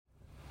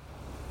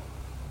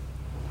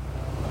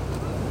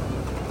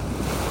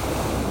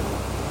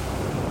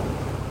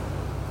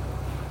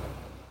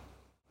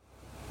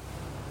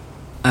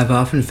I've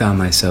often found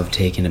myself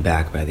taken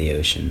aback by the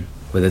ocean,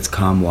 with its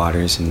calm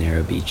waters and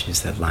narrow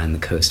beaches that line the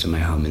coast of my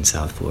home in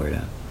South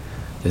Florida.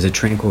 There's a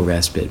tranquil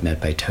respite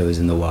met by toes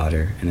in the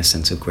water and a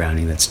sense of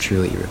grounding that's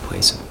truly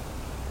irreplaceable.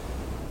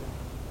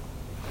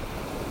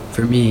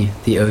 For me,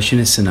 the ocean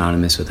is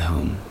synonymous with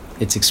home.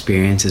 Its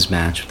experience is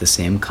matched with the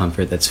same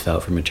comfort that's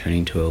felt from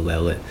returning to a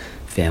well-lit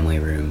family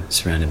room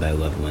surrounded by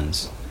loved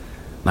ones.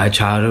 My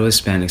childhood was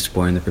spent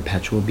exploring the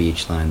perpetual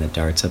beach line that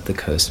darts up the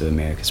coast of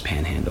America's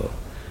Panhandle.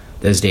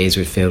 Those days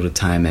were filled with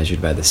time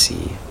measured by the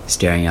sea,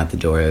 staring out the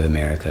door of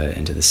America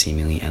into the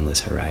seemingly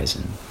endless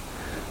horizon.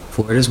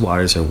 Florida's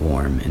waters are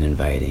warm and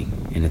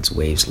inviting, and its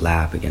waves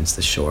lap against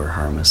the shore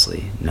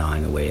harmlessly,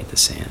 gnawing away at the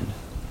sand.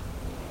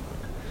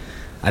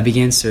 I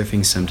began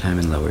surfing sometime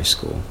in lower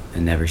school,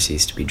 and never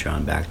ceased to be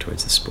drawn back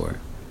towards the sport.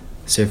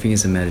 Surfing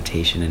is a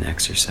meditation and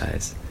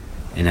exercise,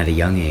 and at a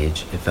young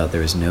age, I felt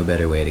there was no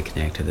better way to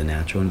connect to the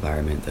natural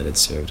environment that had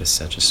served as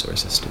such a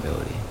source of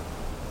stability.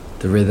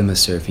 The rhythm of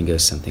surfing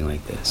goes something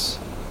like this.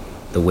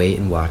 The wait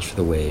and watch for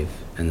the wave,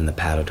 and then the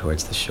paddle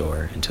towards the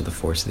shore until the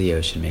force of the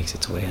ocean makes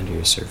its way under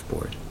your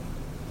surfboard,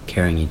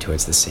 carrying you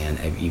towards the sand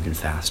even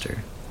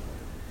faster.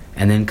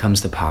 And then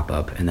comes the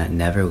pop-up and that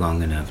never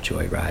long enough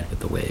joy ride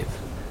with the wave.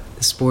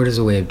 The sport is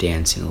a way of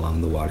dancing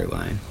along the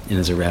waterline, and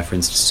is a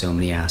reference to so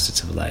many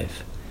assets of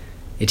life.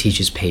 It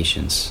teaches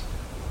patience.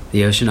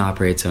 The ocean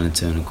operates on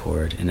its own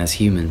accord, and as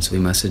humans, we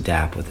must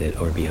adapt with it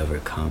or be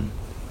overcome.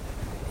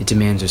 It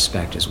demands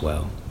respect as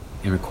well,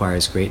 and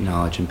requires great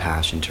knowledge and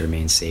passion to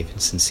remain safe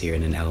and sincere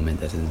in an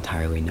element that is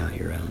entirely not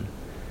your own.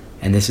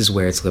 And this is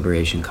where its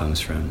liberation comes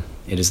from.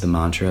 It is the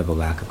mantra of a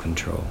lack of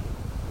control.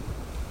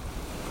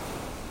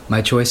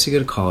 My choice to go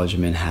to college in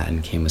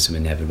Manhattan came with some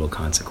inevitable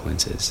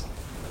consequences.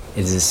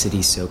 It is a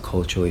city so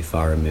culturally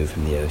far removed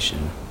from the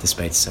ocean,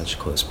 despite such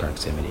close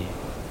proximity.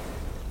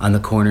 On the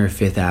corner of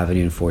 5th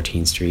Avenue and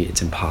 14th Street,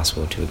 it's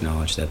impossible to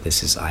acknowledge that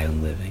this is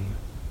island living.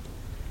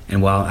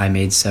 And while I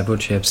made several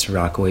trips to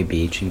Rockaway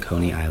Beach and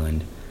Coney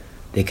Island,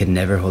 they could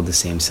never hold the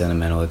same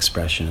sentimental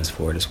expression as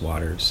Florida's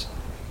waters.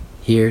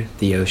 Here,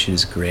 the ocean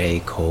is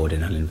gray, cold,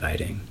 and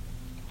uninviting.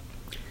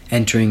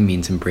 Entering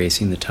means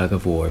embracing the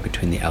tug-of-war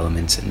between the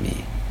elements and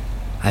me.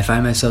 I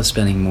find myself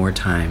spending more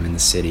time in the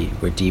city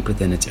where deep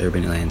within its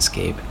urban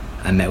landscape,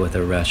 I'm met with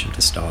a rush of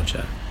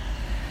nostalgia.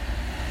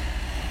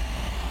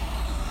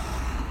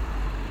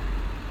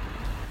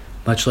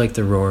 Much like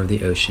the roar of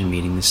the ocean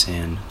meeting the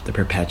sand, the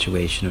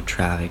perpetuation of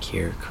traffic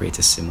here creates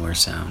a similar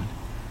sound.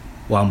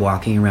 While I'm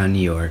walking around New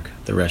York,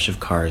 the rush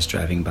of cars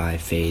driving by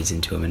fades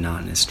into a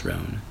monotonous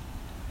drone.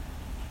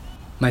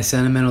 My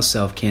sentimental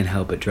self can't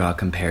help but draw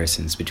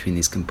comparisons between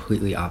these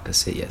completely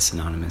opposite yet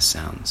synonymous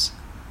sounds.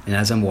 And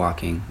as I'm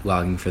walking,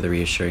 longing for the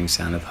reassuring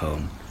sound of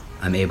home,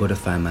 I'm able to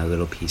find my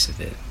little piece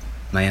of it,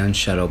 my own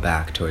shuttle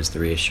back towards the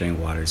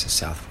reassuring waters of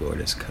South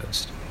Florida's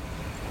coast.